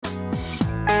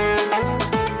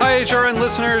HRN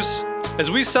listeners.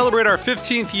 As we celebrate our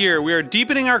 15th year, we are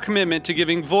deepening our commitment to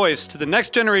giving voice to the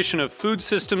next generation of food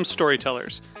systems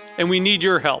storytellers, and we need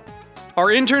your help. Our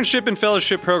internship and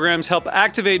fellowship programs help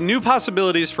activate new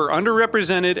possibilities for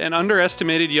underrepresented and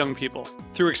underestimated young people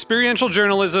through experiential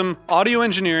journalism, audio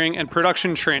engineering, and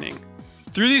production training.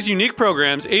 Through these unique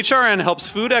programs, HRN helps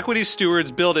food equity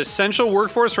stewards build essential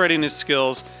workforce readiness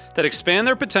skills that expand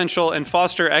their potential and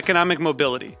foster economic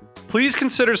mobility. Please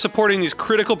consider supporting these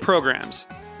critical programs.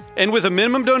 And with a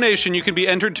minimum donation, you can be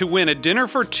entered to win a dinner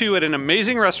for two at an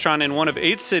amazing restaurant in one of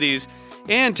 8 cities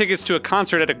and tickets to a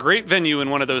concert at a great venue in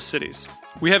one of those cities.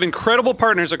 We have incredible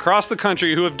partners across the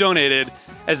country who have donated,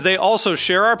 as they also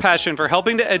share our passion for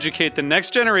helping to educate the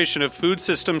next generation of food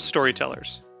systems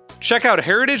storytellers. Check out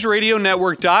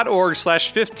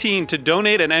heritageradionetwork.org/15 to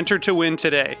donate and enter to win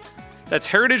today. That's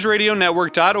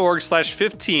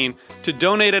heritageradionetwork.org/15 to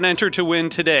donate and enter to win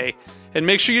today. And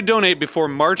make sure you donate before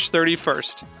March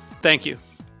 31st. Thank you.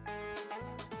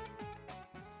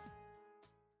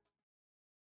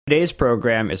 Today's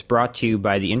program is brought to you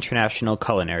by the International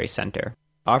Culinary Center,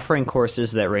 offering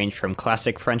courses that range from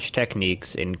classic French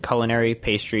techniques in culinary,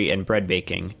 pastry, and bread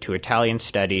baking to Italian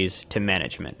studies to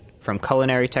management, from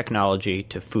culinary technology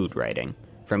to food writing,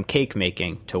 from cake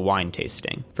making to wine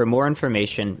tasting. For more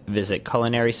information, visit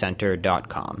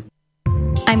culinarycenter.com.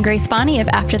 I'm Grace Bonney of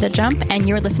After the Jump, and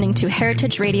you're listening to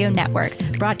Heritage Radio Network,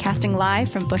 broadcasting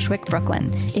live from Bushwick,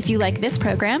 Brooklyn. If you like this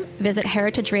program, visit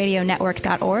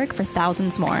heritageradionetwork.org for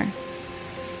thousands more.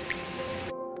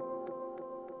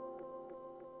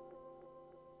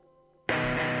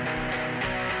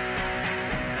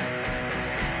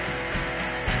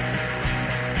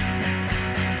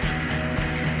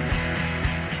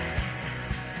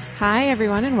 Hi,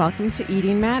 everyone, and welcome to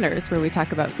Eating Matters, where we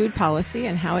talk about food policy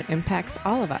and how it impacts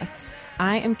all of us.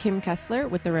 I am Kim Kessler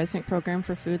with the Resnick Program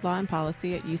for Food Law and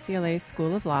Policy at UCLA's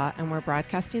School of Law, and we're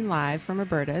broadcasting live from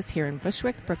Roberta's here in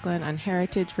Bushwick, Brooklyn on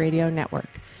Heritage Radio Network.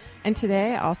 And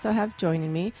today I also have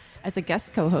joining me as a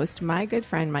guest co-host my good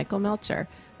friend Michael Melcher.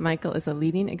 Michael is a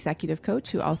leading executive coach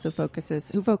who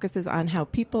focuses on how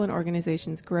people and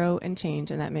organizations grow and change,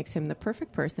 and that makes him the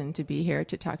perfect person to be here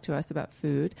to talk to us about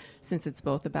food, since it's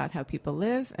both about how people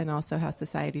live and also how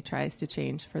society tries to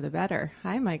change for the better.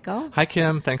 Hi, Michael. Hi,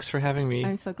 Kim. Thanks for having me.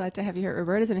 I'm so glad to have you here at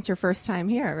Roberta's, and it's your first time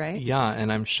here, right? Yeah,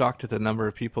 and I'm shocked at the number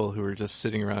of people who are just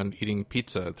sitting around eating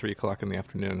pizza at 3 o'clock in the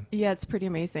afternoon. Yeah, it's pretty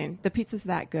amazing. The pizza's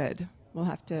that good. We'll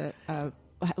have to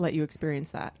let you experience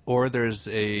that. Or there's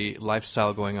a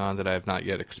lifestyle going on that I have not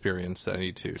yet experienced that I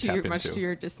need to tap into. Much to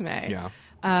your dismay.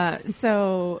 Yeah.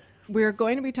 So we're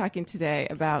going to be talking today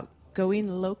about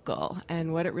going local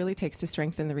and what it really takes to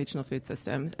strengthen the regional food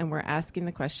systems. And we're asking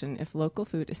the question, if local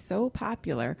food is so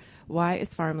popular, why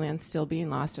is farmland still being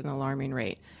lost at an alarming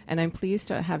rate? And I'm pleased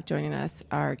to have joining us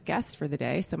our guest for the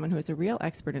day, someone who is a real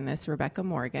expert in this, Rebecca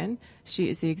Morgan. She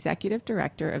is the executive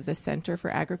director of the Center for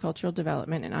Agricultural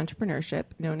Development and Entrepreneurship,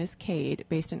 known as CADE,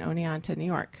 based in Oneonta, New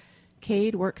York.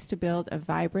 CADE works to build a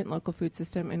vibrant local food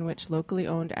system in which locally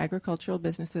owned agricultural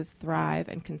businesses thrive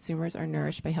and consumers are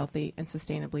nourished by healthy and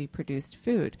sustainably produced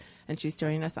food. And she's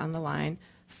joining us on the line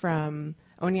from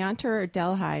Oneonta or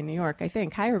Delhi, New York, I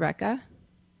think. Hi, Rebecca.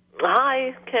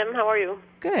 Hi, Kim. How are you?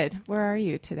 Good. Where are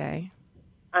you today?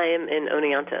 I am in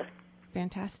Oneonta.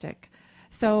 Fantastic.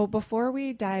 So before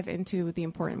we dive into the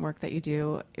important work that you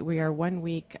do, we are 1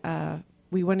 week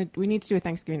we need to do a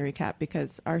Thanksgiving recap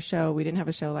because we didn't have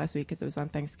a show last week because it was on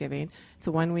Thanksgiving. It's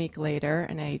 1 week later,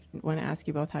 and I want to ask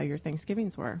you both how your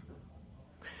Thanksgivings were.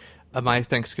 My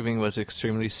Thanksgiving was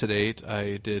extremely sedate.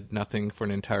 I did nothing for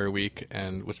an entire week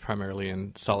and was primarily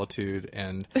in solitude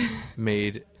and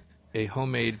made a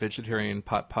homemade vegetarian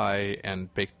pot pie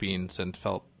and baked beans and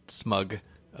felt smug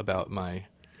about my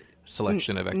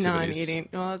selection of activities. Non-eating.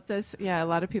 Well, a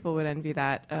lot of people would envy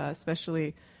that,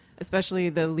 especially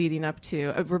the leading up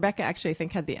to. Rebecca actually, I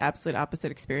think, had the absolute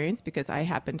opposite experience because I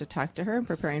happened to talk to her in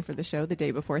preparing for the show the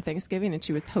day before Thanksgiving, and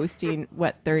she was hosting,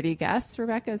 30 guests,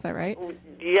 Rebecca? Is that right?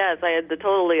 Yes, I had the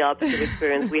totally opposite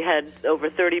experience. We had over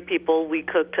 30 people. We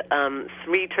cooked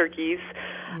 3 turkeys.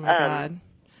 Oh, my God.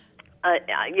 I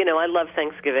love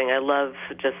Thanksgiving. I love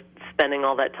just spending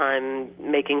all that time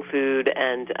making food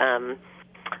and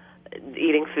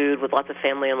eating food with lots of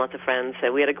family and lots of friends.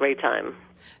 So we had a great time.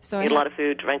 So ate a lot of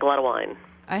food, drank a lot of wine.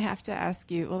 I have to ask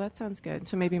you. Well, that sounds good.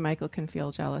 So maybe Michael can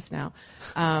feel jealous now.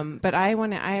 But I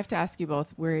have to ask you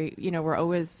both. We're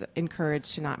always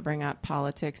encouraged to not bring up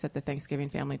politics at the Thanksgiving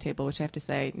family table, which I have to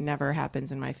say never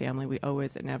happens in my family. We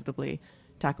always inevitably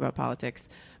talk about politics.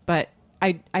 But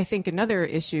I think another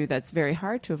issue that's very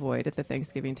hard to avoid at the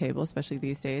Thanksgiving table, especially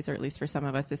these days, or at least for some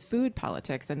of us, is food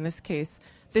politics. In this case,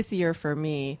 this year for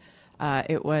me,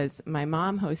 it was my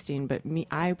mom hosting, but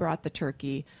I brought the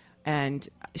turkey, and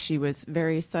she was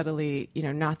very subtly,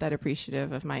 not that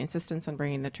appreciative of my insistence on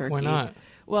bringing the turkey. Why not?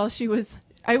 Well, she was.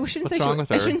 I shouldn't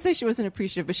say she wasn't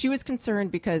appreciative, but she was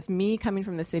concerned because me coming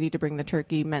from the city to bring the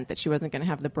turkey meant that she wasn't going to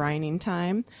have the brining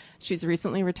time. She's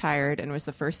recently retired, and it was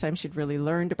the first time she'd really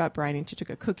learned about brining. She took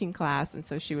a cooking class, and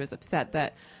so she was upset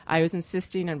that I was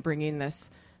insisting on bringing this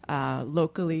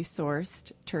locally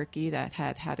sourced turkey that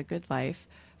had had a good life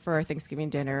for our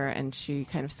Thanksgiving dinner, and she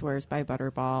kind of swears by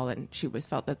Butterball, and she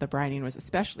felt that the brining was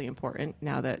especially important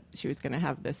now that she was going to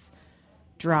have this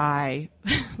dry,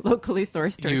 locally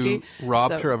sourced turkey. You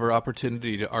robbed her of her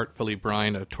opportunity to artfully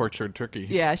brine a tortured turkey.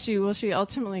 Yeah, she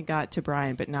ultimately got to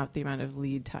brine, but not the amount of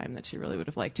lead time that she really would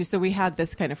have liked to. So we had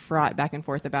this kind of fraught back and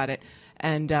forth about it.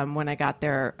 And when I got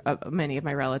there, many of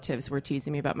my relatives were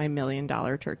teasing me about my $1 million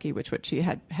turkey, which she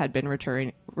had been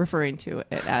referring to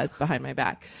it as behind my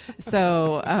back.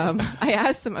 So I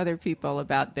asked some other people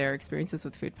about their experiences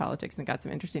with food politics and got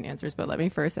some interesting answers. But let me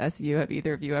first ask you, have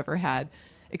either of you ever had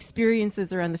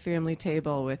experiences around the family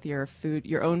table with your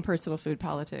own personal food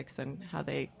politics and how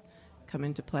they come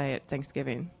into play at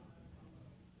Thanksgiving?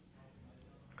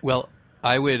 Well,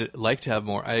 I would like to have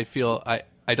more. I feel I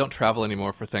don't travel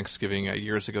anymore for Thanksgiving. I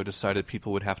years ago decided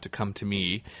people would have to come to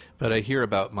me, but I hear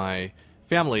about my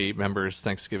family members'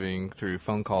 Thanksgiving through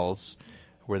phone calls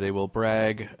where they will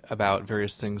brag about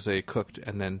various things they cooked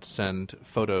and then send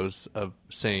photos of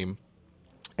same.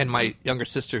 And my younger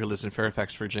sister, who lives in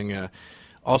Fairfax, Virginia,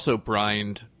 also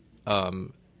brined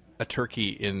a turkey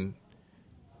in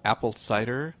apple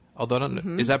cider. Although I don't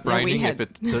know, is that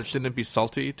brining? Shouldn't it be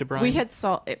salty to brine? We had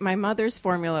salt. My mother's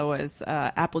formula was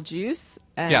apple juice.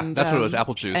 And, that's what it was,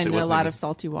 apple juice. And it a lot of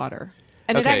salty water.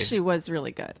 And it actually was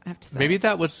really good, I have to say. Maybe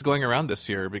that was going around this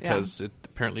year because it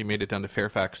apparently made it down to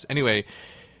Fairfax. Anyway,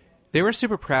 they were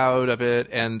super proud of it,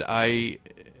 and I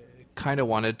kind of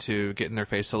wanted to get in their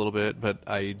face a little bit, but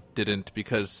I didn't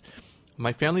because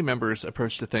my family members'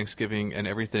 approach to Thanksgiving and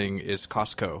everything is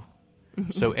Costco.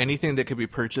 Mm-hmm. So anything that could be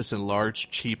purchased in large,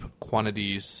 cheap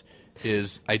quantities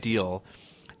is ideal.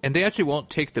 And they actually won't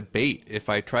take the bait if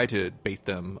I try to bait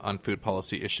them on food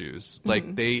policy issues. Like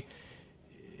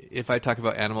if I talk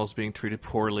about animals being treated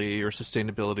poorly or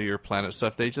sustainability or planet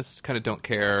stuff, they just kind of don't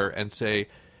care and say,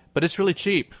 but it's really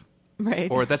cheap.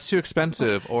 Right. Or that's too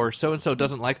expensive, or so-and-so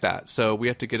doesn't like that, so we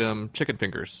have to get them chicken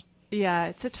fingers. Yeah,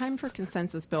 it's a time for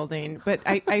consensus building. But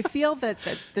I feel that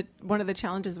one of the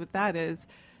challenges with that is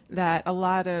that a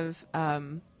lot of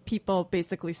people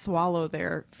basically swallow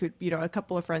their food. A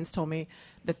couple of friends told me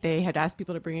that they had asked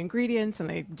people to bring ingredients and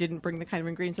they didn't bring the kind of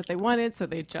ingredients that they wanted, so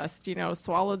they just,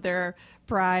 swallowed their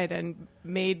pride and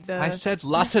made the... I said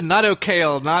lacinato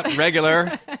kale, not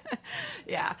regular.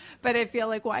 Yeah, but I feel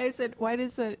like why does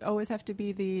it always have to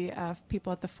be the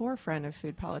people at the forefront of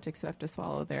food politics who have to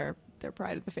swallow their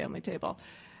pride at the family table?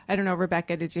 I don't know,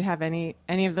 Rebecca, did you have any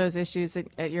of those issues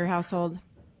at your household?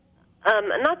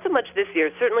 Not so much this year.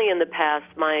 Certainly in the past,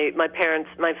 my parents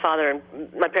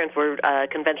were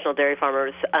conventional dairy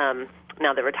farmers.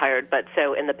 Now they're retired, but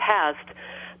so in the past,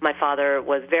 my father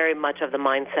was very much of the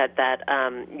mindset that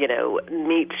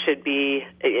meat should be,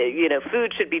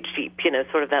 food should be cheap.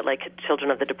 Sort of that like children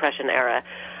of the Depression era.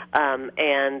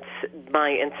 And my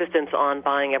insistence on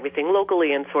buying everything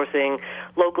locally and sourcing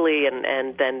locally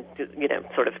and then,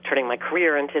 sort of turning my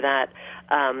career into that,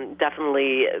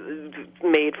 definitely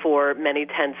made for many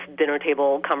tense dinner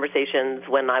table conversations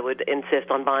when I would insist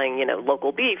on buying,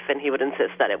 local beef, and he would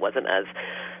insist that it wasn't as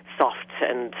soft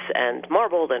and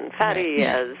marbled and fatty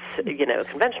as,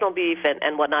 conventional beef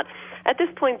and whatnot. At this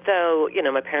point, though,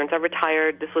 my parents are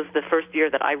retired. This was the first year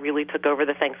that I really took over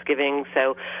the Thanksgiving,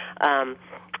 so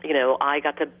I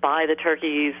got to buy the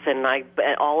turkeys, and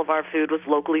all of our food was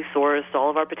locally sourced. All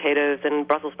of our potatoes and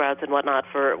Brussels sprouts and whatnot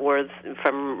was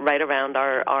from right around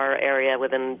our area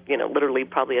within, literally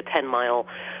probably a 10-mile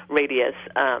radius.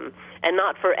 And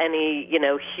not for any,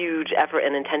 huge effort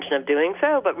and intention of doing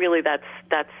so, but really that's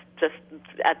just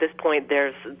at this point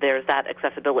there's that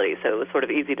accessibility, so it was sort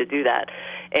of easy to do that,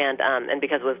 and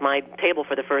because it was my table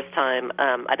for the first time,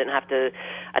 I didn't have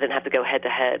to go head to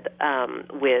head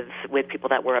with people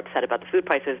that were upset about the food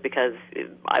prices because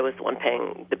I was the one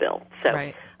paying the bill. So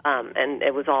right. And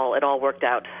it all worked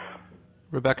out.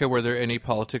 Rebecca, were there any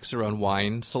politics around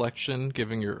wine selection,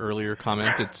 given your earlier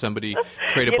comment? Did somebody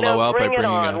create a blowout by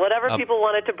bringing whatever people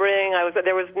wanted to bring?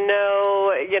 There was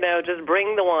no, just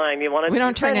bring the wine. We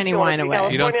don't turn any wine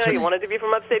away. You wanted to be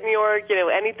from upstate New York.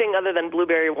 Anything other than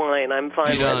blueberry wine, I'm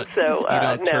fine with. So you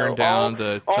don't turn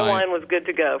down all wine was good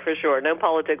to go for sure. No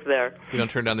politics there. You don't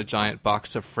turn down the giant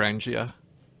box of Frangia.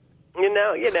 You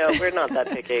know, we're not that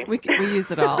picky. we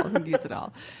use it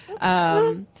all.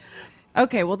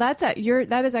 Okay, well, that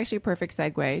is actually a perfect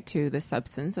segue to the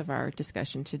substance of our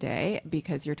discussion today,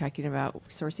 because you're talking about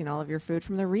sourcing all of your food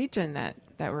from the region that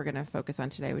we're going to focus on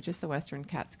today, which is the Western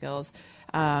Catskills.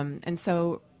 And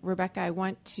so, Rebecca, I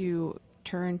want to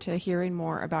turn to hearing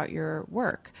more about your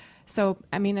work. So,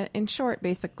 I mean, in short,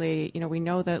 basically, we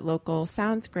know that local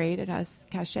sounds great. It has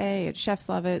cachet. Chefs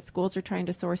love it. Schools are trying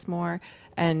to source more.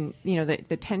 And,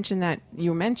 the tension that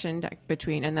you mentioned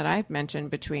between, and that I've mentioned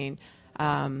between,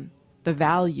 the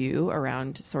value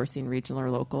around sourcing regional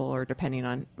or local, or depending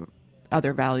on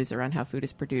other values around how food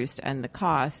is produced, and the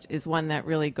cost is one that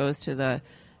really goes to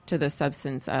the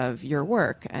substance of your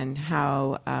work, and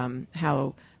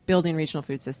how building regional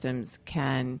food systems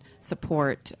can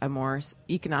support a more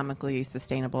economically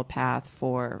sustainable path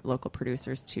for local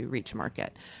producers to reach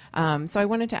market. So I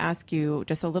wanted to ask you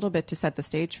just a little bit to set the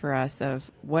stage for us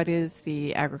of what is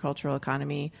the agricultural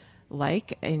economy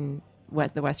like in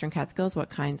the Western Catskills, what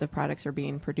kinds of products are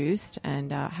being produced,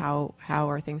 and how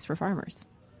are things for farmers?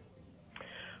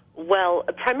 Well,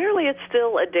 primarily it's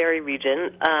still a dairy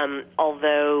region,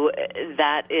 although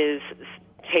that is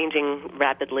changing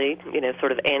rapidly,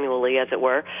 sort of annually, as it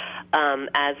were,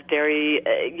 as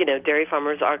dairy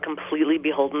farmers are completely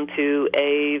beholden to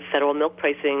a federal milk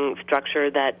pricing structure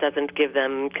that doesn't give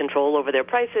them control over their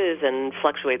prices and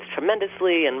fluctuates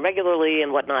tremendously and regularly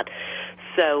and whatnot.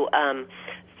 So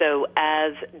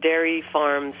as dairy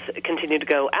farms continue to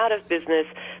go out of business,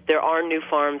 there are new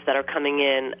farms that are coming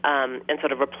in and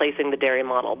sort of replacing the dairy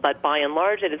model. But by and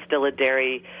large, it is still a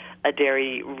dairy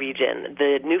region.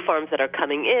 The new farms that are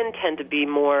coming in tend to be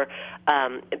more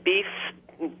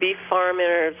beef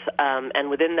farmers, and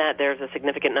within that there's a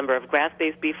significant number of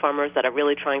grass-based beef farmers that are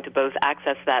really trying to both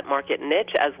access that market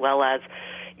niche as well as,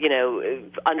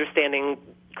 understanding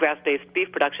grass-based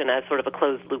beef production as sort of a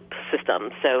closed-loop system.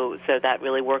 So that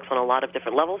really works on a lot of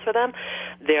different levels for them.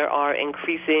 There are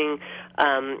increasing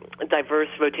diverse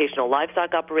rotational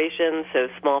livestock operations, so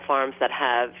small farms that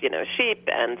have, sheep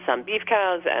and some beef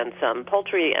cows and some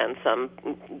poultry and some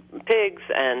pigs,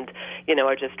 and,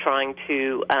 are just trying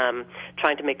to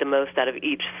make the most out of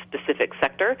each specific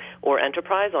sector or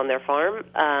enterprise on their farm.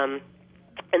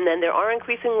 And then there are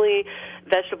increasingly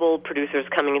vegetable producers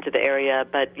coming into the area,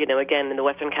 but, again, in the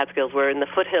Western Catskills, we're in the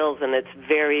foothills, and it's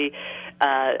very,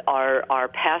 our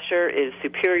pasture is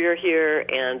superior here,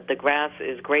 and the grass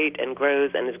is great and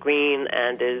grows and is green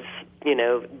and is,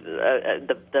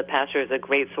 the pasture is a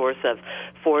great source of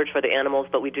forage for the animals,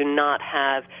 but we do not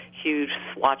have huge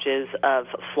swatches of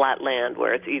flat land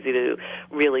where it's easy to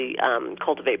really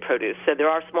cultivate produce. So there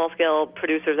are small-scale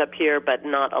producers up here, but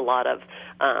not a lot of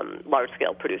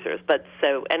large-scale producers. But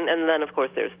and then of course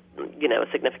there's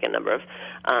a significant number of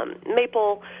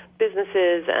maple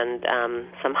businesses and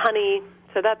some honey.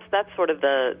 So that's sort of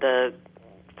the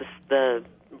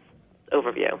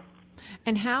overview.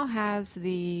 And how has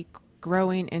the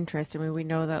growing interest? I mean, we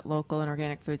know that local and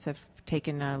organic foods have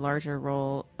taken a larger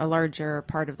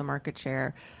part of the market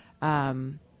share,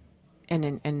 and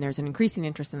there's an increasing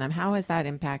interest in them. How has that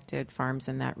impacted farms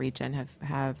in that region?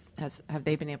 Have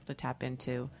they been able to tap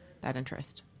into that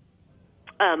interest?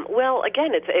 Well,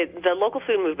 again, the local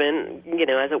food movement,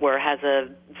 as it were, has a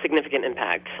significant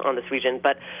impact on this region.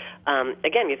 But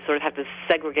again, you sort of have to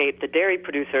segregate the dairy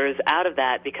producers out of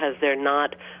that, because they're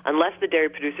not, unless the dairy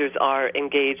producers are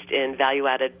engaged in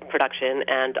value-added production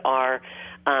and are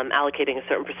allocating a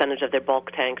certain percentage of their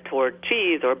bulk tank toward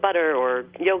cheese or butter or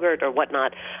yogurt or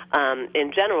whatnot.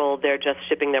 In general, they're just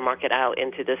shipping their market out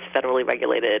into this federally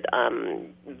regulated,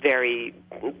 very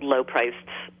low-priced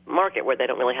market where they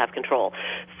don't really have control.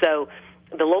 So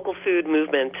the local food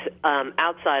movement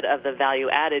outside of the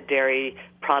value-added dairy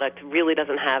product really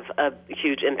doesn't have a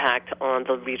huge impact on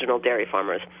the regional dairy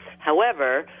farmers.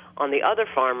 However, on the other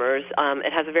farmers,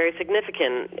 it has a very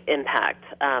significant impact.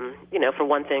 For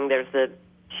one thing, there's the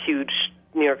huge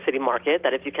New York City market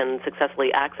that if you can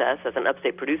successfully access as an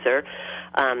upstate producer,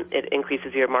 it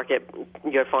increases your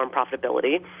farm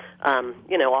profitability,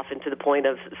 often to the point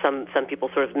of some people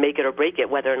sort of make it or break it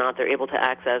whether or not they're able to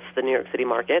access the New York City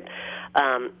market.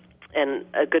 and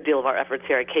a good deal of our efforts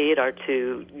here at CADE are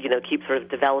to, keep sort of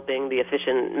developing the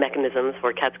efficient mechanisms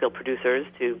for Catskill producers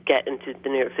to get into the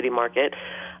New York City market.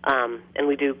 And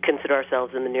we do consider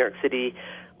ourselves in the New York City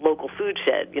local food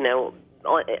shed.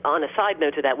 On a side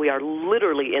note to that, we are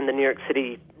literally in the New York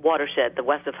City watershed. The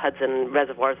west of Hudson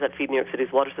reservoirs that feed New York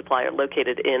City's water supply are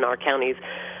located in our counties.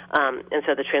 And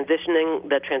so the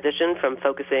transition from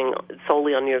focusing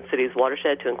solely on New York City's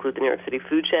watershed to include the New York City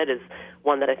food shed is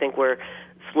one that I think we're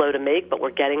slow to make, but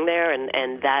we're getting there.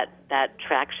 And that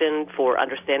traction for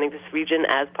understanding this region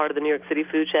as part of the New York City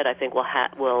food shed, I think will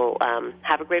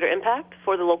have a greater impact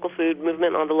for the local food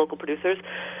movement on the local producers.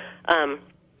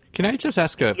 Can I just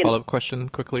ask a follow-up question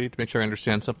quickly to make sure I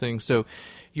understand something? So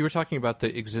you were talking about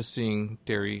the existing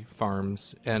dairy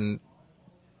farms, and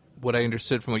what I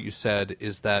understood from what you said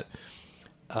is that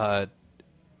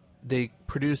they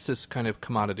produce this kind of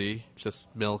commodity,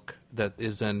 just milk, that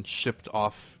is then shipped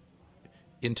off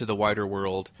into the wider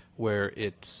world where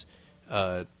it's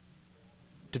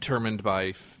determined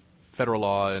by federal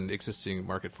law and existing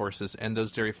market forces, and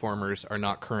those dairy farmers are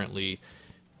not currently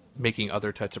making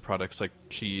other types of products like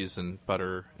cheese and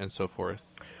butter and so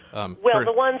forth.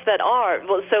 The ones that are,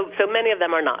 so many of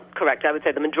them are not, correct. I would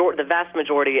say the vast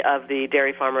majority of the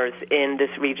dairy farmers in this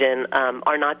region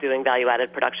are not doing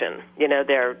value-added production.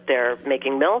 They're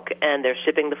making milk and they're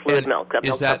shipping the fluid milk. That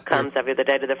milk truck comes every other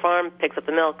day to their farm, picks up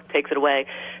the milk, takes it away.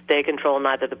 They control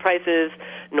neither the prices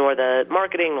nor the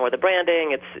marketing nor the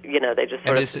branding. It's, they just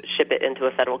sort of ship it into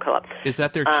a federal co-op. Is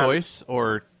that their choice,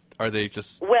 or are they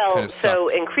just kind of stuck? So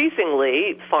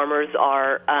increasingly, farmers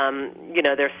are,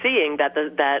 they're seeing that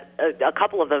a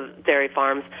couple of the dairy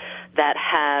farms that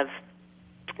have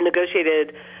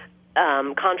negotiated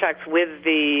contracts with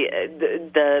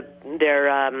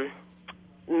their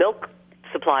milk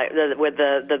supply, with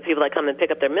the people that come and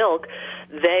pick up their milk,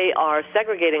 they are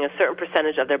segregating a certain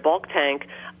percentage of their bulk tank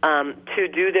to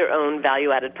do their own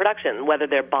value-added production, whether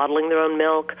they're bottling their own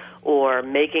milk or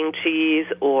making cheese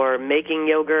or making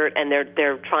yogurt, and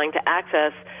they're trying to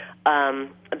access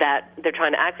they're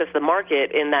trying to access the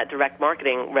market in that direct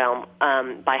marketing realm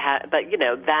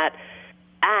that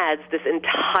adds this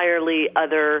entirely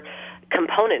other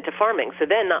component to farming. So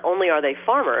then not only are they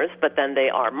farmers, but then they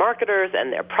are marketers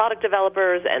and they're product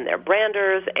developers and they're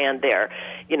branders and they're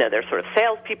sort of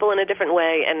salespeople in a different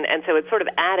way. And so it's sort of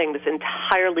adding this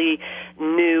entirely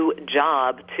new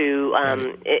job to,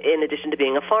 in addition to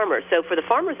being a farmer. So for the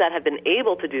farmers that have been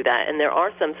able to do that, and there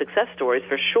are some success stories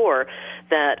for sure,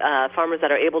 that farmers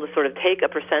that are able to sort of take a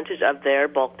percentage of their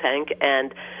bulk tank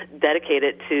and dedicate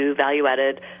it to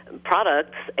value-added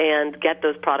products and get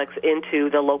those products into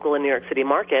the local and New York City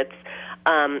markets,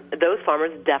 those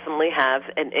farmers definitely have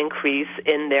an increase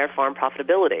in their farm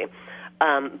profitability.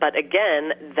 But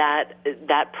again,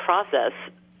 that process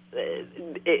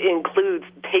includes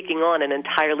taking on an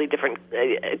entirely different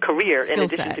career in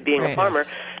addition to being a farmer.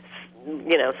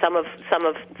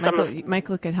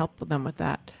 Michael could help them with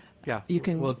that. Yeah, you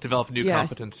can develop new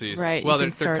competencies. Right, well, they're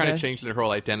kind of changing their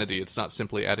whole identity. It's not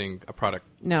simply adding a product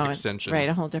extension. Right,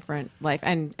 a whole different life.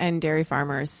 And dairy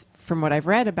farmers, from what I've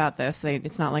read about this,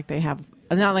 it's not like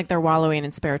they're wallowing in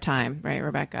spare time, right,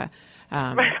 Rebecca?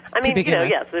 Right. I mean,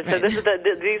 yes. So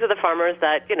these are the farmers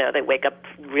that, they wake up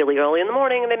really early in the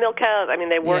morning and they milk cows. I mean,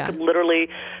 they work literally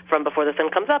from before the sun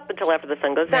comes up until after the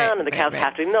sun goes down, and the cows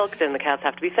have to be milked, and the cows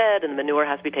have to be fed, and the manure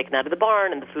has to be taken out of the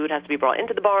barn, and the food has to be brought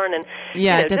into the barn. And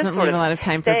it doesn't leave a lot of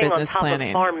time for business planning.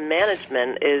 Of farm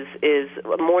management is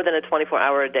more than a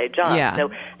 24-hour-a-day job. Yeah.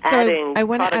 So adding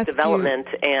product development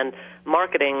and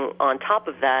marketing on top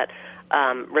of that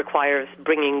requires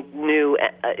bringing new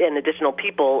and additional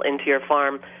people into your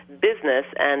farm business,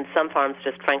 and some farms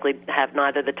just frankly have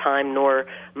neither the time nor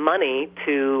money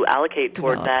to allocate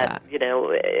toward that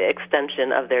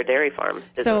extension of their dairy farm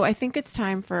business. So I think it's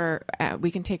time for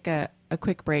we can take a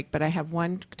quick break, but I have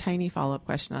one tiny follow-up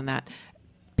question on that.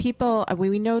 People,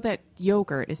 we know that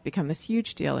yogurt has become this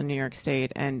huge deal in New York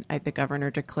State, and the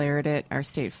governor declared it our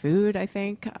state food, I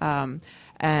think.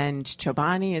 And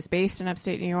Chobani is based in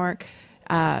upstate New York.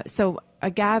 So I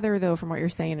gather, though, from what you're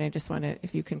saying, and I just want to,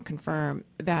 if you can confirm,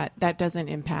 that doesn't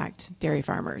impact dairy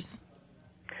farmers.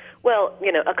 Well,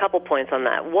 a couple points on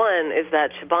that. One is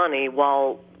that Chobani,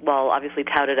 while obviously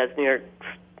touted as New York's,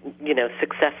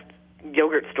 success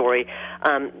yogurt story,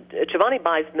 Chobani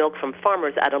buys milk from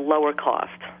farmers at a lower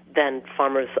cost than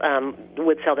farmers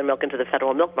would sell their milk into the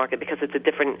federal milk market, because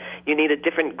you need a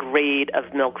different grade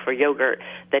of milk for yogurt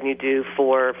than you do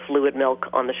for fluid milk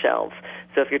on the shelves.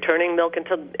 So if you're turning milk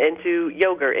into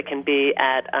yogurt, it can be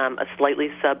at a slightly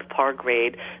subpar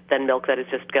grade than milk that is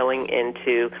just going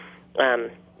into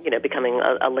becoming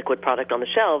a liquid product on the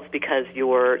shelves because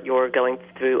you're going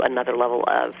through another level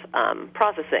of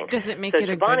processing. Does it make it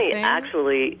a good Chobani thing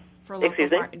actually? for local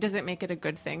Excuse me? Does it make it a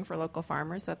good thing for local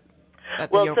farmers?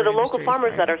 Well, so the local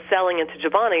farmers that are selling into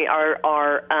Chobani are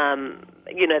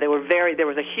there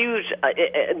was a huge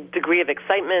degree of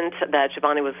excitement that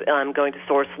Chobani was going to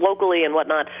source locally and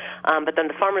whatnot. But then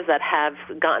the farmers that have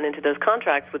gotten into those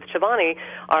contracts with Chobani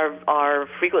are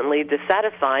frequently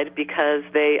dissatisfied because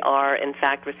they are in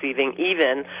fact receiving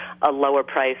even a lower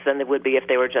price than they would be if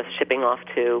they were just shipping off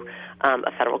to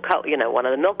a federal one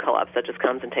of the milk co-ops that just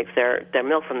comes and takes their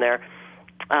milk from their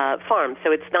farm.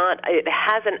 So it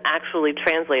hasn't actually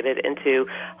translated into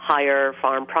higher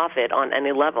farm profit on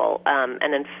any level. And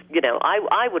then,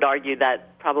 I would argue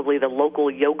that probably the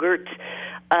local yogurt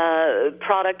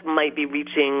product might be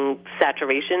reaching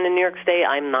saturation in New York State.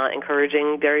 I'm not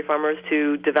encouraging dairy farmers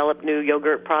to develop new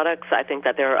yogurt products. I think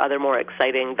that there are other more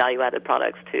exciting value-added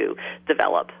products to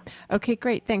develop. Okay,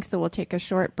 great. Thanks. So we'll take a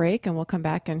short break and we'll come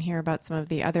back and hear about some of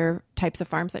the other types of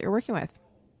farms that you're working with.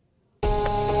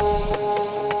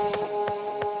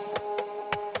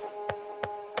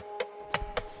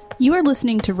 You are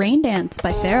listening to Rain Dance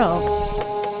by Pharrell.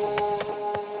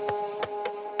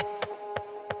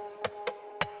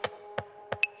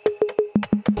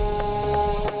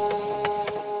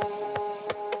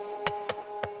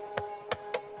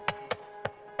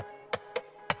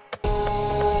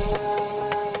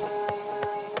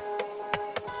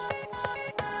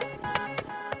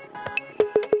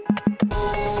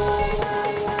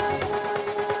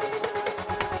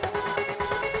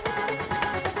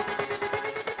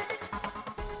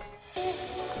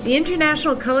 The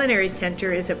International Culinary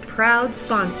Center is a proud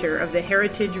sponsor of the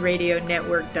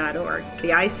HeritageRadioNetwork.org. The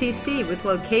ICC, with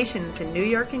locations in New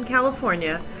York and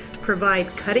California,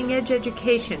 provide cutting-edge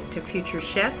education to future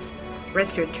chefs,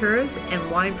 restaurateurs,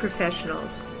 and wine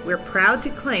professionals. We're proud to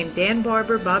claim Dan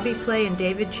Barber, Bobby Flay, and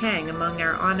David Chang among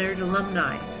our honored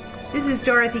alumni. This is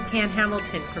Dorothy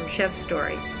Camp-Hamilton from Chef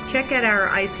Story. Check out our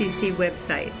ICC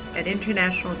website at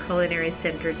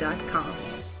internationalculinarycenter.com.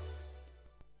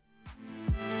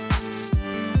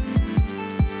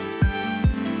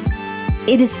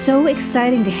 It is so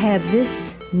exciting to have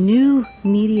this new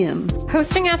medium.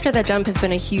 Hosting After the Jump has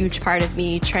been a huge part of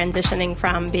me transitioning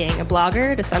from being a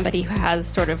blogger to somebody who has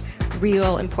sort of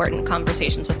real important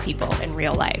conversations with people in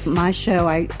real life. My show,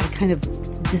 I kind of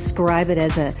describe it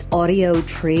as an audio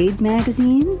trade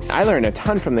magazine. I learn a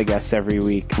ton from the guests every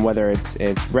week, whether it's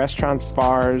restaurants,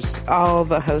 bars. All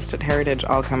the hosts at Heritage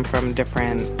all come from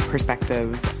different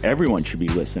perspectives. Everyone should be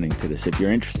listening to this. If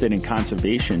you're interested in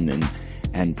conservation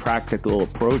and practical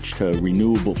approach to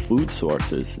renewable food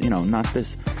sources, not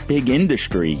this big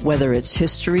industry. Whether it's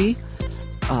history,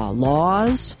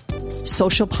 laws,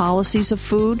 social policies of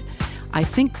food, I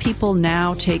think people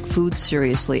now take food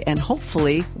seriously, and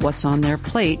hopefully what's on their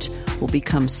plate will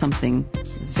become something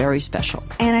very special.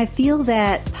 And I feel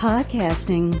that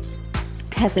podcasting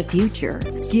has a future,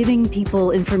 giving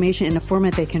people information in a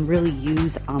format they can really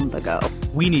use on the go.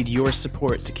 We need your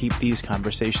support to keep these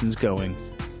conversations going.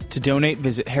 To donate,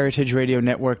 visit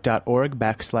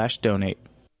heritageradionetwork.org/donate.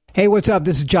 Hey, what's up?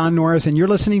 This is John Norris, and you're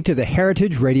listening to the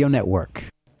Heritage Radio Network.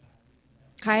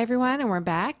 Hi, everyone, and we're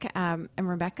back. And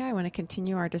Rebecca, I want to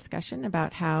continue our discussion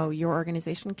about how your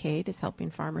organization, CADE, is helping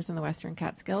farmers in the Western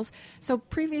Catskills. So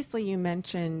previously you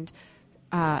mentioned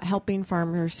helping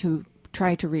farmers who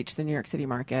try to reach the New York City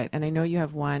market. And I know you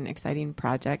have one exciting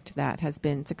project that has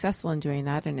been successful in doing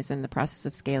that and is in the process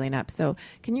of scaling up. So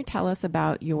can you tell us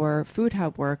about your food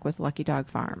hub work with Lucky Dog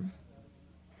Farm?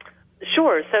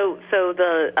 Sure. So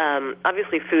the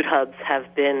obviously food hubs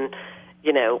have been,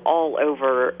 all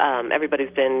over.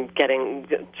 Everybody's been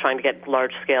trying to get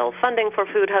large-scale funding for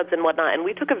food hubs and whatnot. And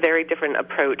we took a very different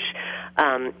approach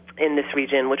in this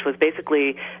region, which was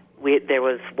basically there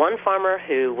was one farmer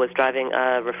who was driving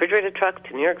a refrigerated truck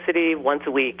to New York City once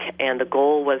a week, and the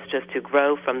goal was just to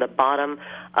grow from the bottom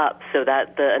up. So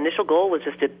that the initial goal was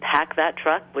just to pack that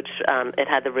truck, which it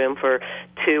had the room for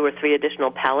 2 or 3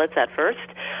 additional pallets at first,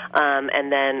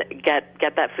 and then get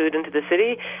that food into the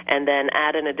city, and then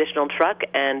add an additional truck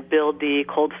and build the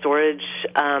cold storage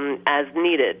as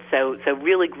needed. So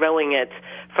really growing it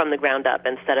from the ground up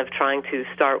instead of trying to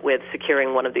start with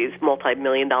securing one of these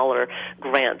multi-million-dollar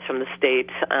grants from the state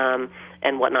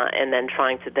and whatnot, and then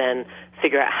trying to then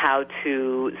figure out how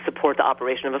to support the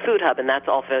operation of a food hub, and that's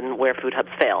often where food hubs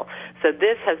fail. So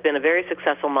this has been a very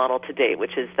successful model to date,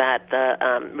 which is that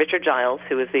Richard Giles,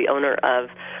 who is the owner of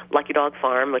Lucky Dog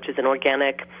Farm, which is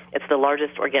it's the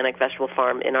largest organic vegetable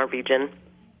farm in our region.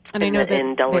 And I know that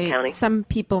in Delaware County. Some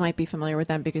people might be familiar with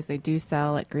them because they do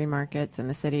sell at green markets in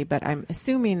the city, but I'm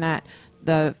assuming that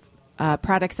the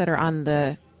products that are on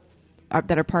the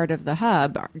that are part of the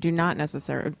hub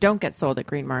don't get sold at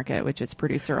Green Market, which is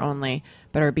producer only,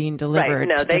 but are being delivered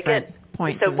to different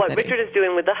points. So in the what city. Richard is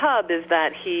doing with the hub is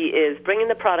that he is bringing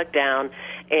the product down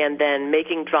and then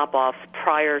making drop-offs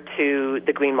prior to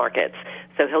the Green Markets.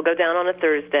 So he'll go down on a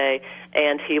Thursday,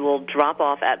 and he will drop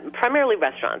off at primarily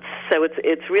restaurants. So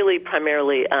it's really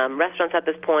primarily restaurants at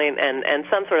this point, and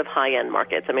some sort of high-end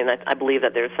markets. I mean, I believe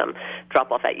that there's some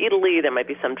drop-off at Italy. There might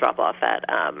be some drop-off at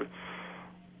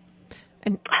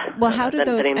how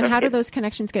do those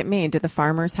connections get made? Do the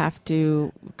farmers have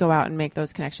to go out and make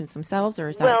those connections themselves, or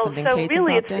is that something Cade's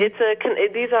involved in? This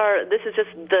is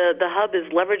just the hub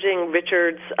is leveraging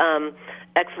Richard's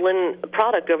excellent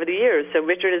product over the years. So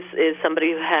Richard is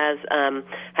somebody who has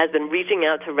been reaching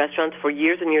out to restaurants for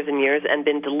years and years and years and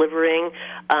been delivering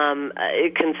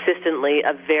consistently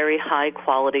a very high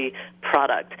quality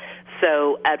product.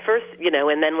 So at first,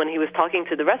 and then when he was talking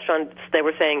to the restaurants, they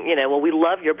were saying, well, we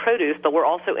love your produce, but we're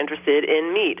also interested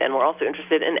in meat, and we're also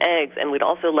interested in eggs, and we'd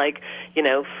also like,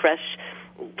 fresh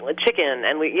chicken,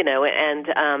 and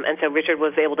and so Richard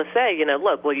was able to say,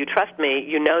 look, will you trust me?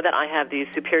 You know that I have these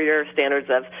superior standards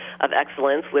of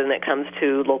excellence when it comes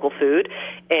to local food,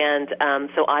 and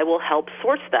so I will help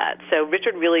source that. So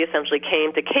Richard really essentially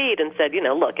came to Cade and said,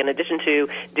 look, in addition to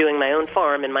doing my own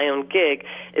farm and my own gig,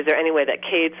 is there any way that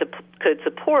Cade could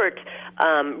support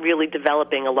really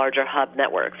developing a larger hub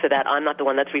network so that I'm not the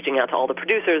one that's reaching out to all the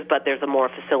producers, but there's a more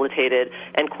facilitated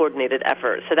and coordinated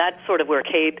effort. So that's sort of where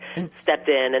Cade stepped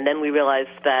in, and then we realized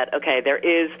that, okay, there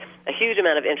is a huge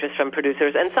amount of interest from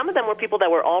producers, and some of them were people that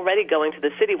were already going to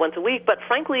the city once a week, but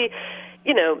frankly,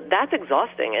 that's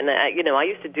exhausting. And, I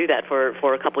used to do that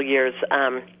for a couple years,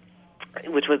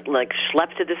 which was like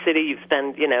schlep to the city. You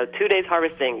spend, 2 days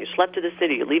harvesting. You schlep to the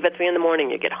city. You leave at 3 a.m.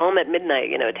 You get home at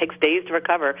midnight. It takes days to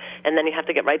recover, and then you have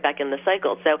to get right back in the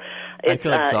cycle. So it's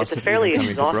a fairly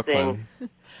exhausting.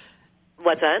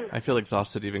 What's that? I feel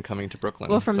exhausted even coming to Brooklyn.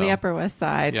 Well, from the Upper West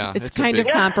Side, yeah, it's kind of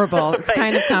comparable. It's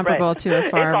kind of comparable to a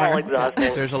farmer. It's all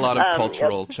exhausting. There's a lot of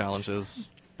cultural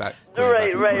challenges. Right.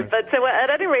 But so at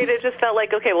any rate, it just felt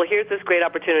like, okay, well, here's this great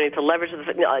opportunity to leverage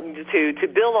to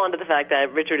build onto the fact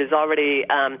that Richard is already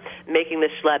making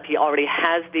this schlep. He already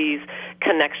has these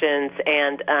connections,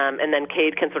 and then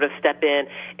Cade can sort of step in,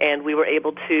 and we were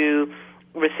able to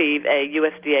receive a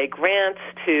USDA grant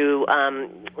to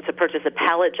purchase a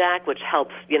pallet jack, which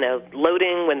helps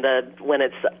loading when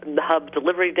it's the hub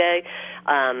delivery day.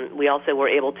 We also were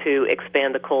able to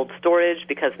expand the cold storage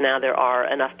because now there are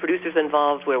enough producers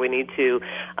involved where we need to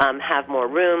have more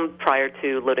room prior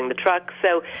to loading the truck.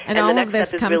 So and all of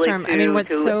this comes from.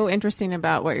 What's so interesting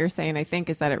about what you're saying, I think,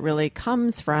 is that it really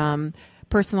comes from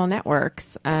personal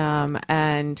networks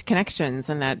and connections,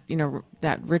 and that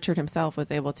that Richard himself was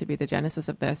able to be the genesis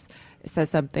of this. It says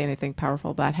something, I think,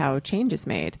 powerful about how change is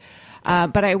made.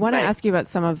 But I want to ask you about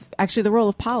some of actually the role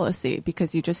of policy,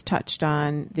 because you just touched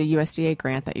on the USDA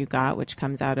grant that you got, which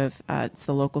comes out of it's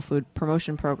the Local Food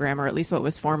Promotion Program, or at least what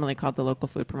was formerly called the Local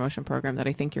Food Promotion Program, that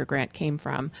I think your grant came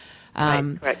from.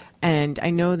 Right. And I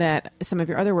know that some of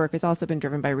your other work has also been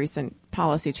driven by recent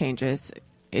policy changes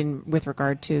with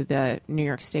regard to the New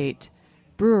York State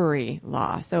brewery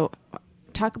law. So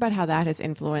talk about how that has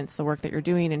influenced the work that you're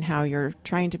doing and how you're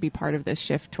trying to be part of this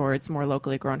shift towards more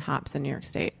locally grown hops in New York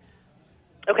State.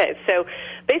 Okay, so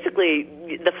basically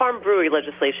the farm brewery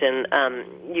legislation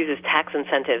uses tax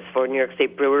incentives for New York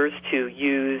State brewers to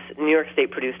use New York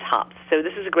State produced hops. So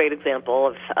this is a great example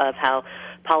of how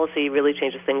policy really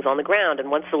changes things on the ground.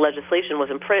 And once the legislation was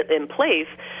in place,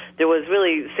 there was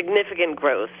really significant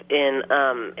growth in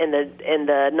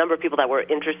the number of people that were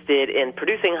interested in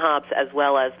producing hops, as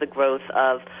well as the growth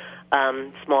of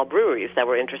small breweries that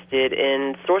were interested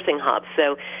in sourcing hops.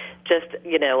 So just,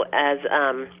 as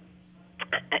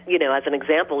an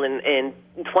example, in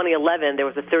 2011, there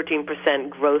was a 13%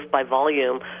 growth by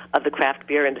volume of the craft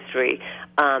beer industry.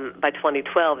 By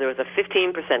 2012, there was a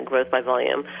 15% growth by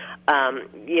volume.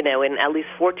 And at least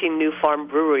 14 new farm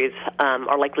breweries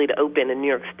are likely to open in New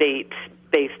York State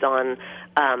based on,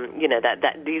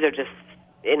 that these are just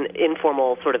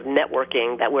informal sort of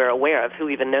networking that we're aware of. Who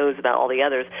even knows about all the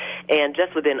others? And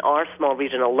just within our small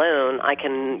region alone, I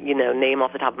can, name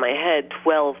off the top of my head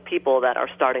 12 people that are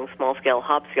starting small-scale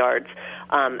hops yards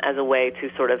as a way to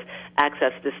sort of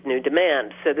access this new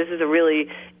demand. So this is a really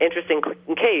interesting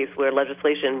case where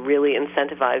legislation really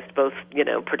incentivized both,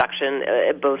 production,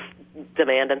 both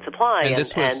demand and supply. And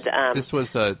this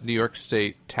was a New York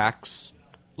State tax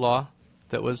law?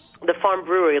 That was the farm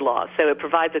brewery law. So it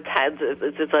provides which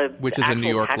is a New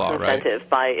York law, incentive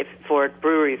right? For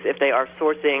breweries if they are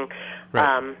sourcing,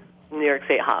 right. New York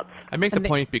State hops. I make the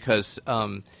point because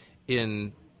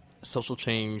in social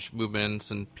change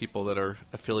movements and people that are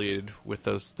affiliated with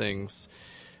those things,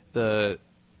 the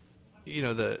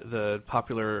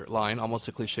popular line, almost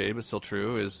a cliche but still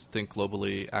true, is think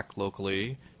globally, act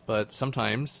locally. But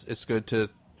sometimes it's good to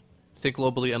think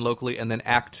globally and locally and then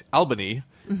act Albany,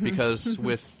 because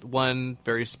with one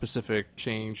very specific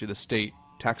change in the state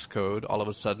tax code, all of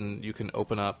a sudden you can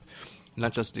open up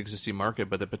not just the existing market,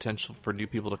 but the potential for new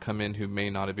people to come in who may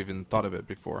not have even thought of it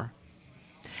before.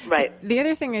 Right. The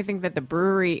other thing I think that the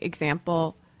brewery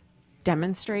example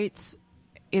demonstrates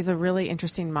is a really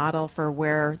interesting model for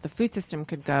where the food system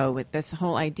could go with this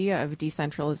whole idea of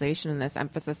decentralization and this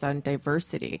emphasis on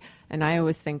diversity. And I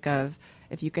always think of,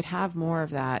 if you could have more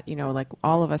of that, like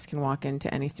all of us can walk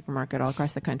into any supermarket all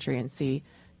across the country and see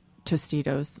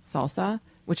Tostitos salsa,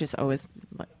 which is always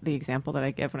the example that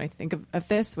I give when I think of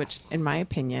this, which in my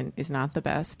opinion is not the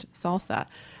best salsa.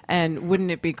 And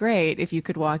wouldn't it be great if you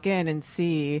could walk in and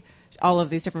see all of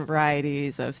these different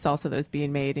varieties of salsa that was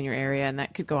being made in your area, and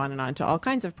that could go on and on to all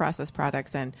kinds of processed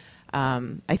products. And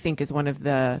I think is one of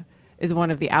the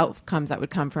outcomes that would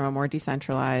come from a more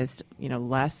decentralized,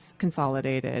 less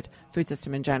consolidated food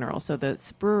system in general. So the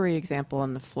brewery example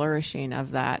and the flourishing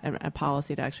of that and a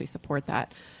policy to actually support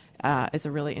that is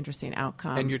a really interesting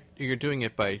outcome. And you're doing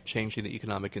it by changing the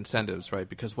economic incentives, right?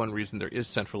 Because one reason there is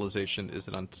centralization is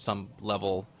that on some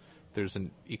level there's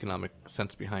an economic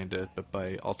sense behind it, but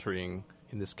by altering,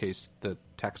 in this case, the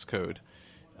tax code,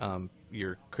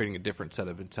 you're creating a different set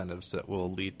of incentives that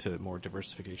will lead to more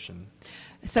diversification.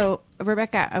 So,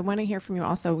 Rebecca, I want to hear from you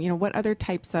also, what other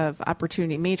types of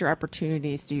major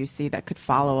opportunities do you see that could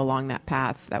follow along that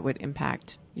path that would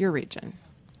impact your region?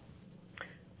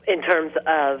 In terms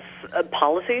of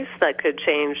policies that could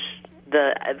change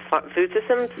the food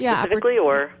system specifically,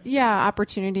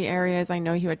 opportunity areas. I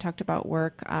know you had talked about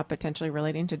work potentially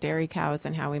relating to dairy cows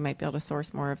and how we might be able to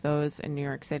source more of those in New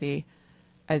York City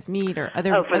as meat or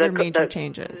other major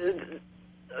changes.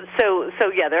 So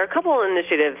there are a couple of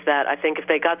initiatives that I think if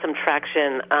they got some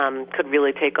traction could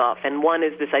really take off. And one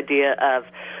is this idea of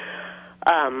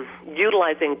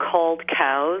utilizing culled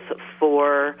cows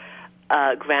for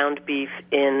ground beef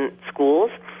in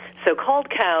schools. So culled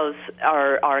cows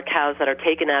are cows that are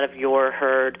taken out of your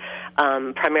herd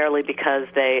primarily because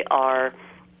they are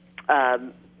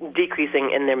decreasing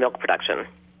in their milk production.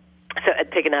 So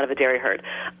taken out of a dairy herd.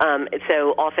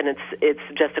 So often it's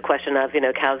just a question of,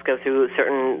 cows go through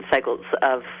certain cycles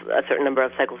of a certain number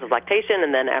of cycles of lactation,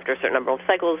 and then after a certain number of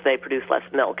cycles, they produce less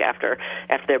milk after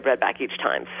they're bred back each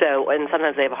time. So, and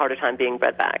sometimes they have a harder time being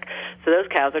bred back. So those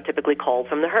cows are typically culled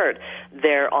from the herd.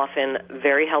 They're often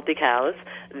very healthy cows.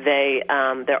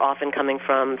 They're often coming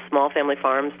from small family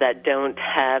farms that don't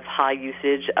have high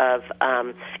usage of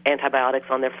antibiotics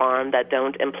on their farm, that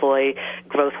don't employ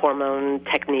growth hormone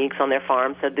techniques on their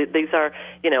farm. So these are,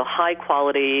 high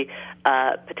quality,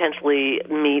 potentially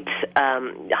meat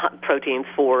proteins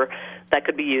that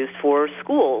could be used for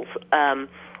schools.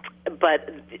 But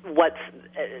what's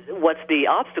the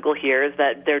obstacle here is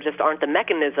that there just aren't the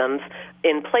mechanisms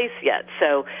in place yet.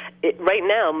 So right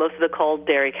now, most of the culled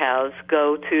dairy cows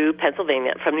go to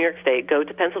Pennsylvania, from New York State, go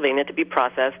to Pennsylvania to be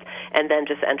processed, and then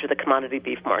just enter the commodity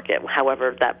beef market,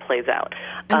 however that plays out.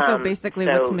 And so basically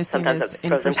what's missing sometimes is that's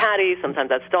frozen patties, sometimes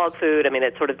that's dog food. I mean,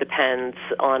 it sort of depends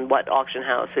on what auction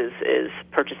house is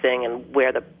purchasing and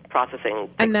where the processing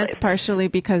takes And that's place. partially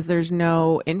because there's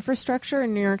no infrastructure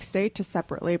in New York State to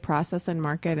separately process and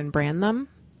market and brand them?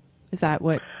 Is that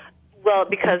what? Well,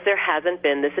 because there hasn't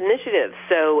been this initiative.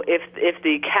 So if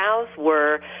the cows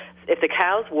were if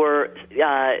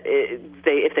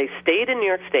they stayed in New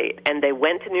York State and they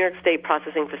went to New York State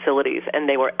processing facilities and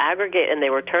they were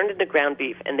turned into ground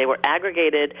beef and they were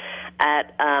aggregated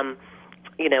at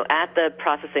at the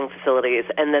processing facilities,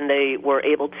 and then they were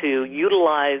able to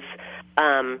utilize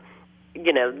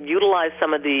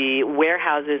some of the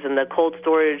warehouses and the cold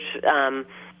storage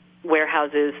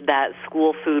warehouses that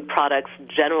school food products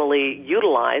generally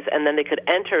utilize, and then they could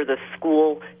enter the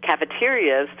school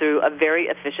cafeterias through a very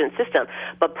efficient system.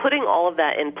 But putting all of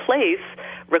that in place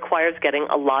requires getting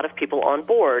a lot of people on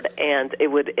board, and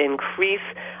it would increase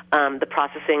the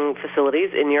processing facilities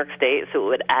in New York State, so it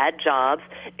would add jobs,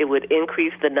 it would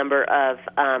increase the number of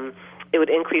it would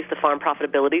increase the farm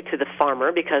profitability to the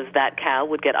farmer because that cow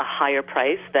would get a higher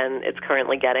price than it's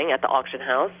currently getting at the auction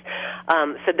house.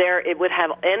 So there it would have,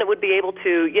 and it would be able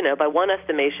to, by one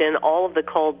estimation, all of the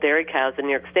culled dairy cows in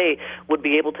New York State would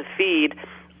be able to feed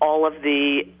all of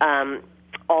the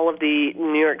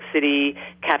New York City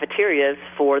cafeterias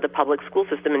for the public school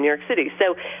system in New York City.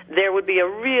 So there would be a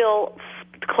real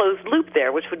closed loop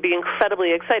there, which would be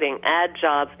incredibly exciting. Add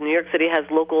jobs. New York City has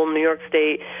local New York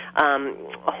State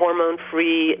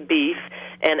hormone-free beef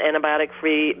and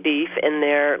antibiotic-free beef in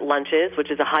their lunches, which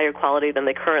is a higher quality than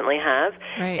they currently have.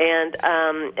 Right.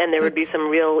 And there would be some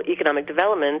real economic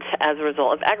development as a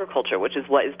result of agriculture, which is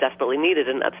what is desperately needed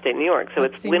in upstate New York. So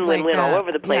it's win-win-win all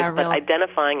over the place, but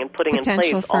identifying and putting in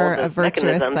place all for of those a virtuous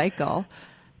mechanisms. cycle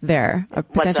there.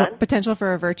 Potential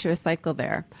for a virtuous cycle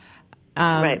there.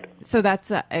 Right. So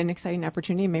that's an exciting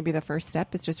opportunity. Maybe the first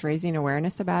step is just raising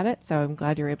awareness about it. So I'm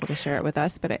glad you're able to share it with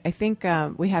us. But I think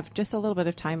we have just a little bit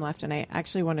of time left, and I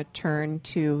actually want to turn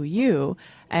to you.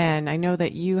 And I know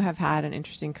that you have had an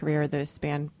interesting career that has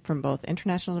spanned from both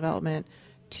international development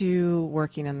to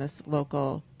working in this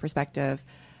local perspective.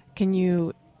 Can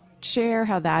you share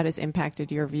how that has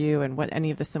impacted your view and what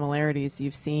any of the similarities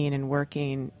you've seen in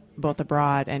working both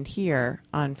abroad and here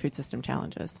on food system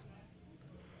challenges?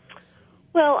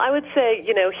 Well, I would say,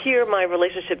 here my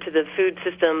relationship to the food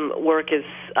system work is,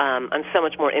 I'm so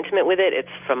much more intimate with it. It's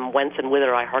from whence and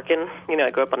whither I hearken. I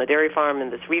grew up on a dairy farm in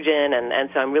this region, and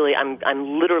so I'm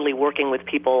literally working with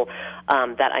people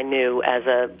that I knew as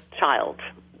a child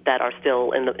that are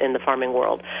still in the farming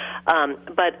world.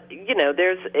 But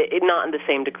there's not in the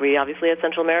same degree, obviously, as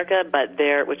Central America, but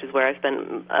which is where I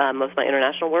spend most of my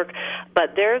international work.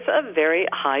 But there's a very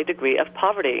high degree of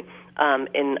poverty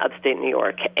in upstate New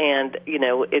York, and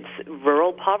it's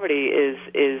rural poverty is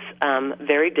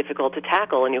very difficult to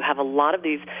tackle, and you have a lot of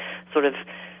these sort of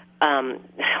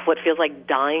what feels like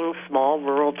dying small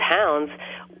rural towns.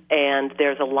 And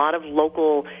there's a lot of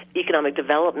local economic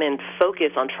development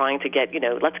focus on trying to get,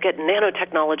 let's get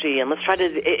nanotechnology and let's try to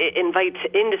invite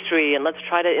industry and let's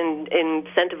try to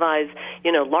incentivize,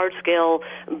 large-scale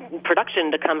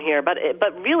production to come here. But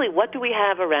really, what do we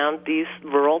have around these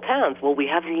rural towns? Well, we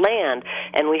have land,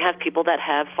 and we have people that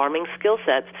have farming skill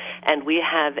sets, and we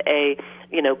have a,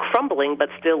 crumbling but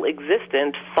still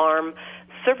existent farm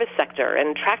service sector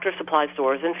and tractor supply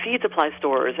stores and feed supply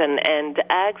stores and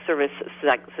ag service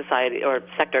society or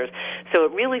sectors. So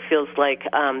it really feels like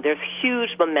there's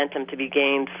huge momentum to be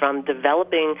gained from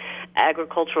developing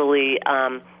agriculturally,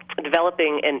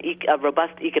 developing a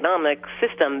robust economic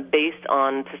system based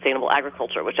on sustainable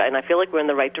agriculture, and I feel like we're in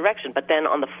the right direction. But then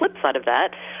on the flip side of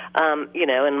that, I'm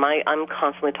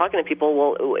constantly talking to people.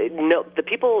 Well, no, the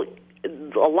people.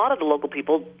 A lot of the local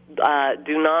people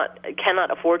cannot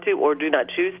afford to or do not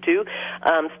choose to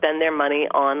spend their money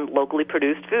on locally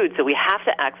produced food. So we have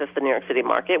to access the New York City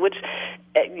market, which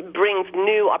brings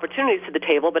new opportunities to the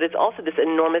table, but it's also this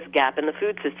enormous gap in the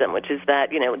food system, which is that,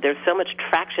 there's so much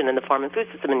traction in the farm and food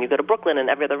system, and you go to Brooklyn and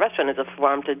every other restaurant is a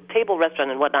farm-to-table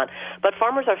restaurant and whatnot, but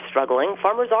farmers are struggling.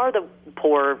 Farmers are the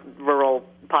poor rural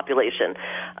population.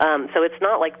 So it's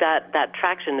not like that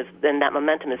traction and that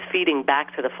momentum is feeding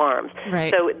back to the farms.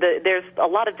 Right. So there's a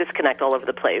lot of disconnect all over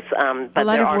the place, but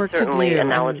there are certainly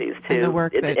analogies to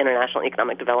the international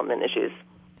economic development issues.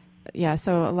 Yeah,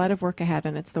 so a lot of work ahead,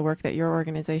 and it's the work that your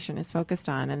organization is focused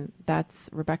on, and that's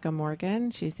Rebecca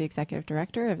Morgan. She's the Executive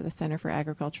Director of the Center for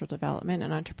Agricultural Development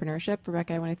and Entrepreneurship.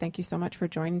 Rebecca, I want to thank you so much for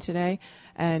joining today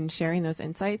and sharing those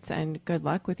insights, and good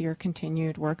luck with your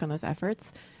continued work on those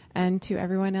efforts. And to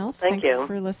everyone else, thanks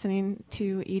for listening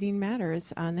to Eating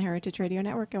Matters on the Heritage Radio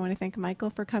Network. I want to thank Michael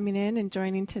for coming in and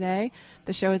joining today.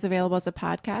 The show is available as a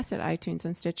podcast at iTunes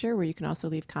and Stitcher, where you can also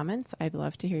leave comments. I'd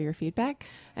love to hear your feedback.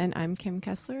 And I'm Kim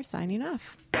Kessler, signing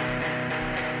off.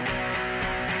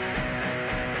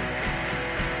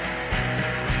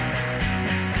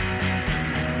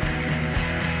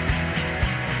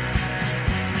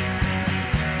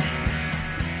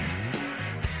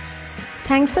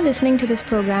 Thanks for listening to this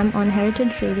program on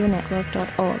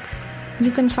heritageradionetwork.org.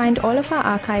 You can find all of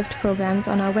our archived programs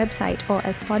on our website or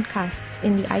as podcasts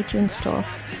in the iTunes Store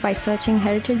by searching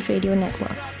Heritage Radio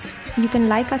Network. You can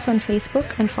like us on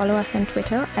Facebook and follow us on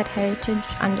Twitter at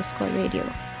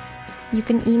heritage_radio. You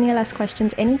can email us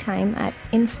questions anytime at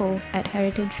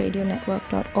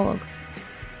info@heritageradionetwork.org.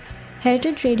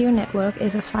 Heritage Radio Network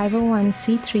is a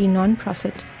 501c3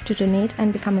 nonprofit. To donate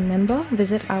and become a member,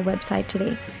 visit our website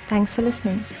today. Thanks for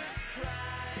listening.